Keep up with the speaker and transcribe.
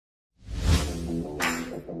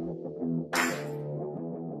Hi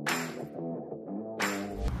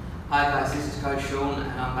guys, this is Coach Sean and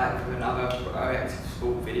I'm back with another proactive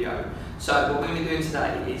sport video. So what we're going to be doing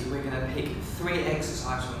today is we're going to pick 3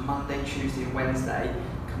 exercises from Monday, Tuesday and Wednesday,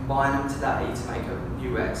 combine them today to make a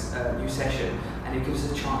new session, and it gives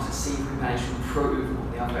us a chance to see if we manage to improve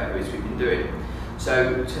on the other areas we've been doing.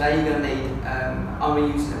 So today you're going to need, I'm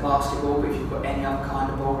using a basketball, but if you've got any other kind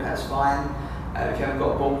of ball that's fine. If you haven't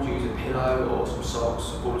got a ball, use a pillow or some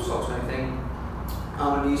socks, a ball of socks or anything.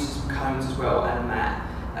 I'm going to use some cones as well and a mat.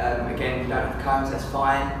 Again, if you don't have cones, that's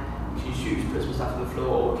fine. You can just use, put some stuff on the floor,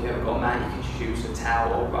 or if you haven't got a mat, you can just use a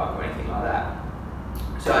towel or rug or anything like that.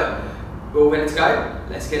 So, we're all ready to go?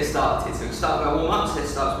 Let's get started. So we start with our warm-up, so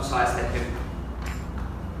let's start with side stepping.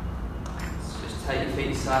 So just take your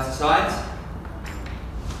feet side to side.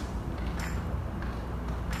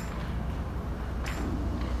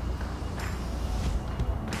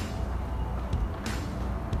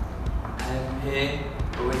 And here,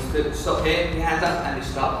 always stop here, put your hands up and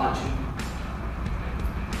just start punching.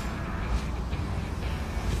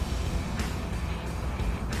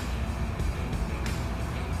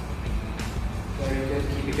 Very good,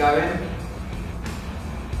 keep it going.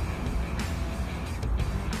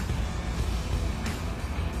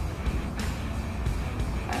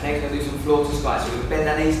 And next we're going to do some floor to sky. So we're going to bend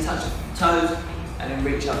our knees, touch the toes, and then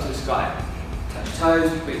reach up to the sky. Touch your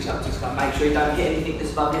toes, reach up to the sky. Make sure you don't hit anything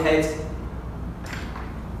that's above your head.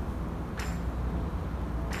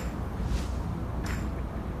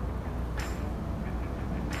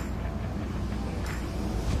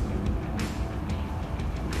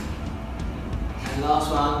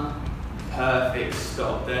 Last one, perfect,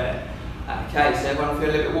 stop there. Okay, so everyone feel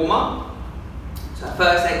a little bit warm up. So our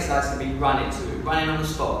first exercise is going to be running, so we're running on the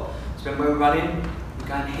spot. So when we're running, we're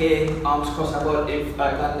going here, arms across our body, going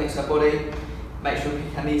next to our body, make sure we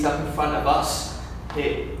pick our knees up in front of us,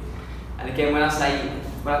 here. And again, when I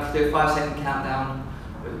can do a 5-second countdown,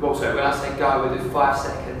 well, sorry, when I say go, we'll do 5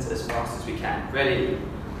 seconds as fast as we can. Ready,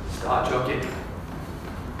 start jogging.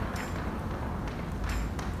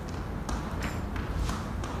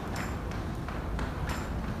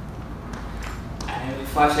 And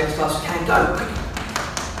 5 seconds fast as we can, go, quick.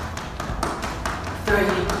 3,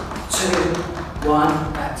 2,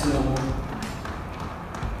 1, back to normal.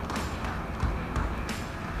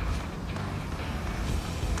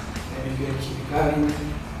 Very good, keep it going.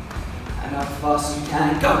 And up as fast as you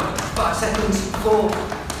can, go. 5 seconds, 4,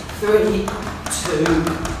 3, 2,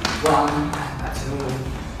 1, and back to normal.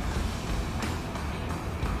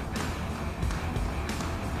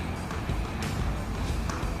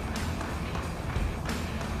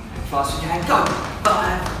 Fast as you can, go.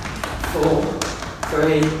 5, 4,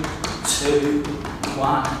 3, 2,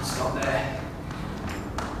 1. Stop there.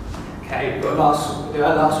 Okay, we've got we'll do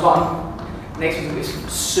our last one. Next one's going to be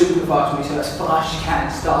super fast for me, so as fast as you can.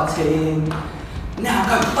 Starting now,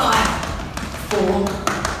 go. 5, 4,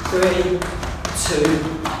 3, 2,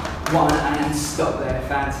 1, and stop there.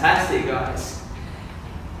 Fantastic, guys.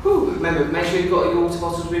 Whew. Remember, make sure you've got your water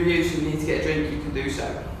bottles with you, so if you need to get a drink, you can do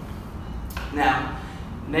so. Now,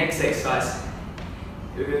 next exercise,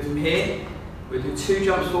 we'll go from here, we'll do 2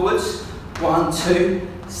 jumps forwards, 1, 2,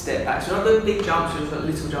 step back. So we're not doing big jumps, we're just got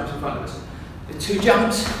little jumps in front of us. Do 2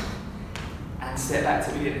 jumps, and step back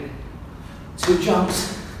to begin. 2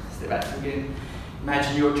 jumps, step back to begin.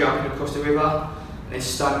 Imagine you're jumping across the river, and there's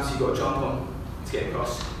stones you've got to jump on to get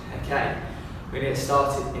across. Okay, we're going to get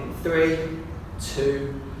started in 3,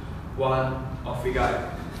 2, 1, off we go.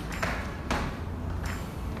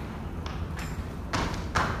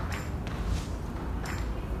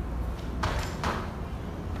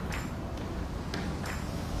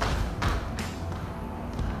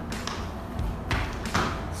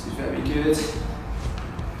 Very good.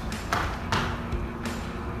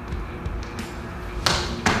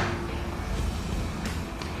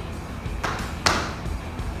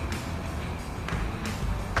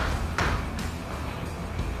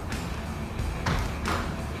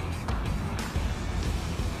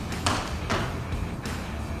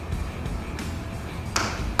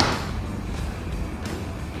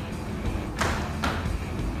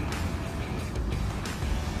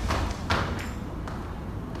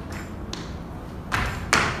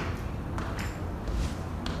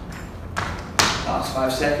 Last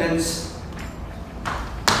 5 seconds.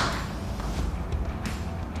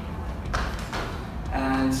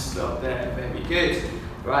 And stop there, very good.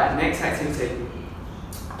 Right, next activity.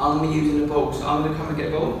 I'm going to be using the ball, so I'm going to come and get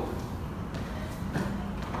a ball.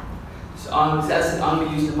 So I'm going to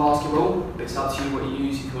be using the basketball, but it's up to you what you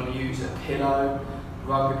use. If you want to use a pillow,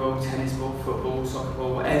 rugby ball, tennis ball, football, soccer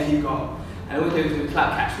ball, whatever you've got. And all we do is do a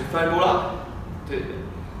clap catch. We throw the ball up, do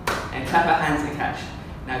and clap our hands and catch.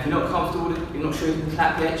 Now if you're not comfortable, you're not sure you can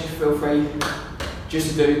clap yet, just feel free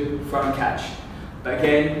just to do throw and catch. But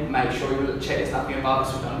again, make sure you check there's nothing above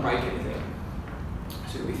us so we don't break anything.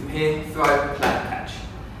 So it'll be from here, throw, clap, catch.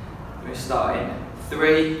 We're going to start in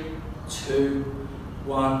 3, 2,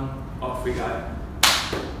 1, off we go.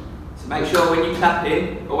 So make sure when you clap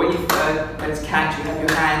in, or when it's catch, you have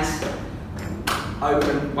your hands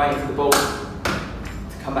open, waiting for the ball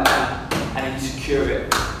to come back down, and then you secure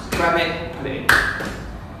it. So grab it, put it in.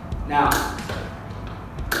 Now,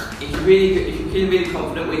 if you're feeling really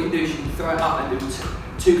confident, what you can do is you can throw it up and do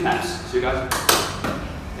two claps. So you go,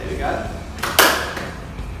 there we go.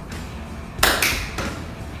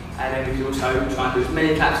 And then we can also try and do as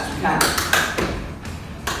many claps as we can.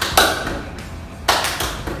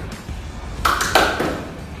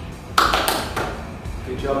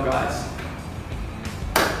 Good job, guys.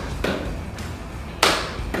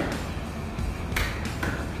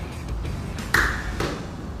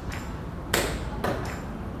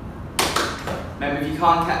 Remember, if you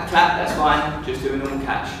can't clap, that's fine, just do a normal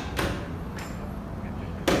catch.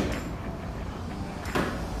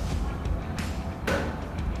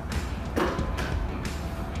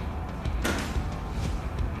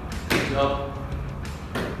 Good job.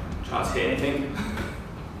 Try not to hit anything.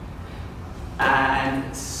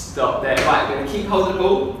 And stop there. Right, we're going to keep holding the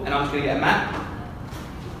ball, and I'm just going to get a mat.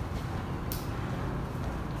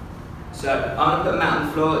 So, I'm going to put a mat on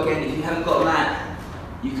the floor. Again, if you haven't got a mat,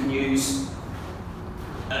 you can use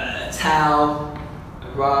a towel, a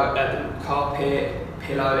rug, a carpet,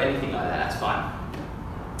 pillow, anything like that, that's fine.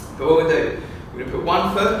 But what we'll do, we're going to put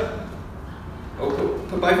one foot, or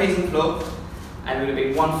put both knees on the floor, and we're going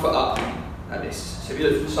to be 1 foot up, like this. So if you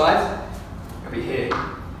look from the side, we'll be here,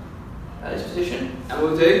 at this position. And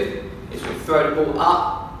what we'll do is we'll throw the ball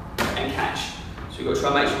up and catch. So we've got to try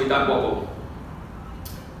and make sure we don't wobble.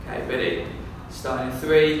 Okay, ready? Starting in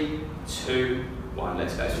 3, 2, 1,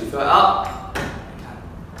 let's go. So we throw it up.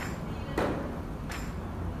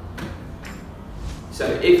 So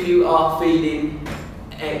if you are feeling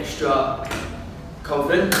extra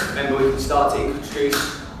confident, remember we can start to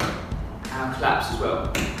introduce our claps as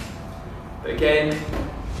well. But again,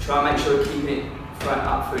 try and make sure we keep it front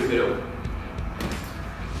up through the middle.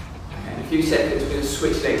 Okay, in a few seconds we're going to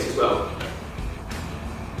switch legs as well.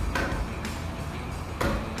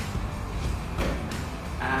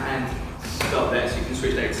 And stop there so you can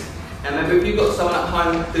switch legs. Now remember, if you've got someone at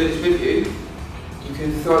home doing this with you, you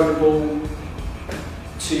can throw the ball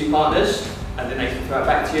to your partners, and then they can throw it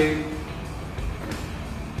back to you.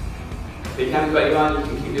 If you haven't got anyone, you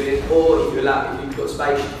can keep doing it, or if you've got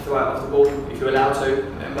space, you can throw it off the ball, if you're allowed to,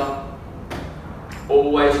 remember.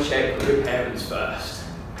 Always check with your parents first.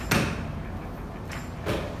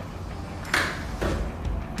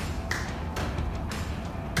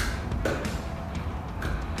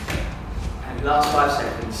 And last 5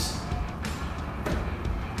 seconds.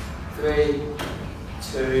 3,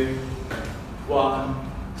 2, 1.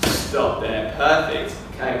 Stop there, perfect.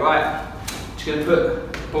 Okay, right. Just going to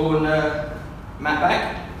put the ball on the mat back.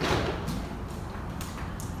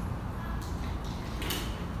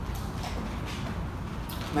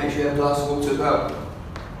 Make sure you have a glass of water as well,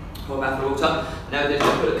 or a mouthful of water. Now we're going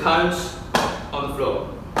to put the cones on the floor.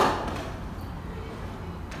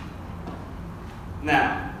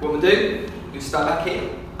 Now, what we'll do, we'll start back here.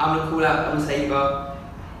 I'm going to call out, I'm going to say either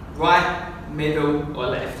right, middle, or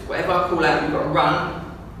left. Whatever I call out, you've got to run.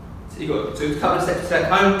 So you've got to do a couple of steps to that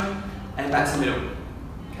cone, and back to the middle.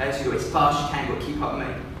 Okay, so you've got as fast as you can, you've got to keep up with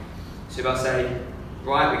me. So if I say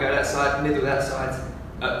right, we go that side, middle that side,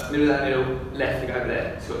 middle that middle, left, we go over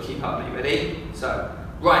there. So you've got to keep up with me. Ready? So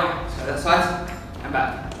right, so that side, and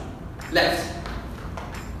back. Left,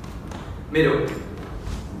 middle,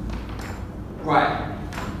 right,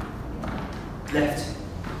 left,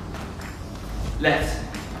 left,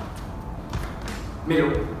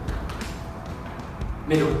 middle,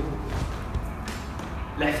 middle,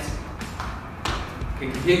 left.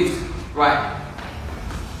 Getting confused. Right,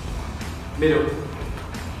 middle,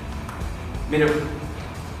 middle,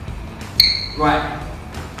 right,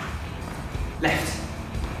 left,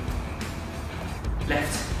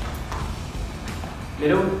 left,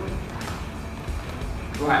 middle,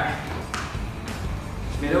 right,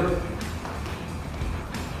 middle,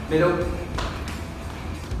 middle,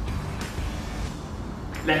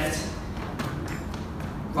 left,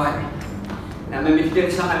 right. Now remember, if you're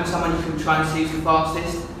doing something with someone, you can try and see who's the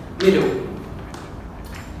fastest. Middle,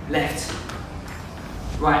 left,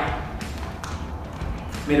 right,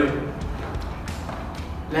 middle,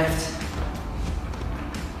 left,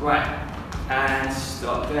 right, and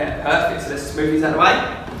stop there. Perfect. So let's move these out of the way.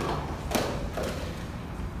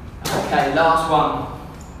 Okay, last one.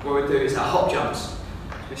 What we'll do is our hop jumps.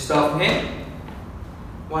 We start from here,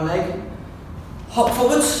 one leg, hop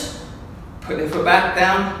forwards, put the foot back,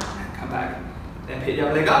 down, and come back. Then pick the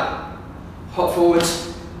other leg up, hop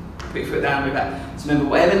forwards, put your foot down, move back. So remember,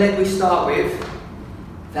 whatever leg we start with,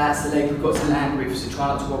 that's the leg we've got to land with, so try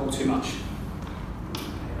not to wobble too much. Okay,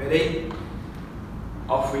 ready?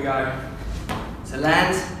 Off we go. So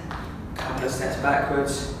land, couple of steps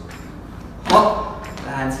backwards, hop,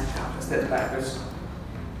 land, couple of steps backwards.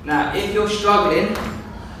 Now, if you're struggling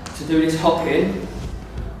to do this hopping,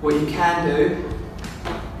 what you can do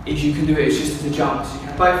is you can do it just as a jump. So you can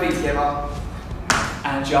have both feet together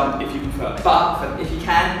and jump if you prefer. But if you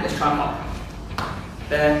can, let's try and hop.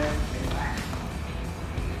 There, back.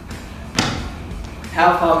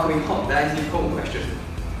 How far can we hop? That is an important question.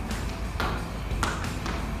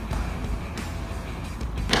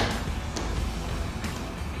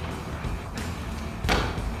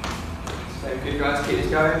 So good guys, keep this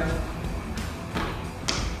going.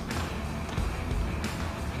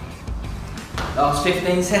 Last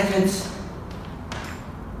 15 seconds.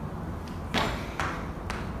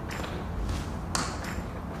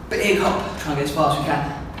 Big hop, try and get as fast as we can.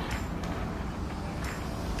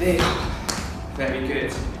 Big hop, very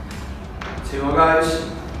good. 2 more goes.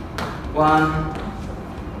 1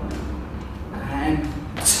 and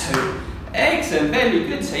 2. Excellent, very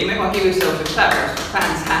good team. Everyone give yourselves a clap, that's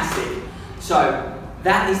fantastic. So,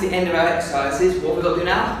 that is the end of our exercises. What we've got to do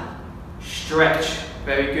now? Stretch,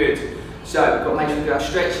 very good. So, we've got to make sure we do our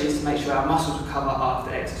stretches to make sure our muscles recover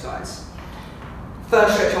after exercise.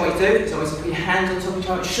 First stretch I want you to do is I want you to put your hands on top of each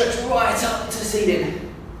other and stretch right up to the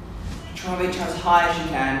ceiling. Try and reach as high as you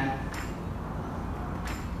can.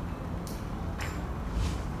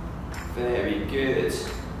 Very good.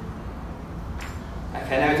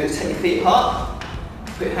 Okay, now we're going to take your feet apart,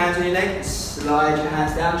 put your hands on your leg, slide your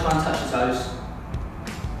hands down, try and touch your toes.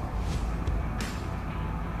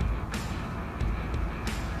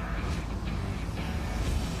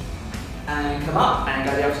 And come up and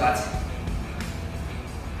go the other side.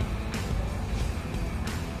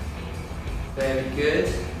 Very good.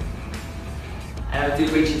 And I do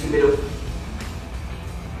reach into the middle.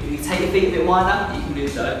 If you take your feet a bit wider, you can do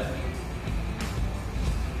so.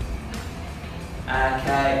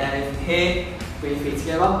 Okay, and then from here, bring your feet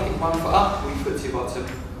together, pick one foot up, one foot to your bottom.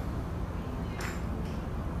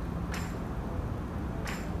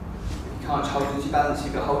 If you can't hold it to your balance,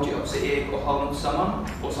 you've got to hold your opposite ear or hold on to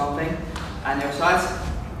someone or something. And the other side.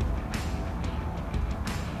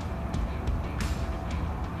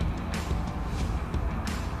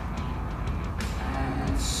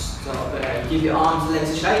 And stop there. Give your arms and legs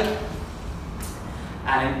a shake.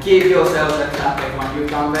 And give yourselves a clap, everyone. You've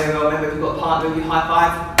done very well. Remember, if you've got a partner with you, high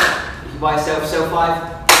five. If you're by yourself, self five.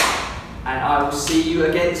 And I will see you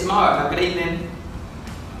again tomorrow. Have a good evening.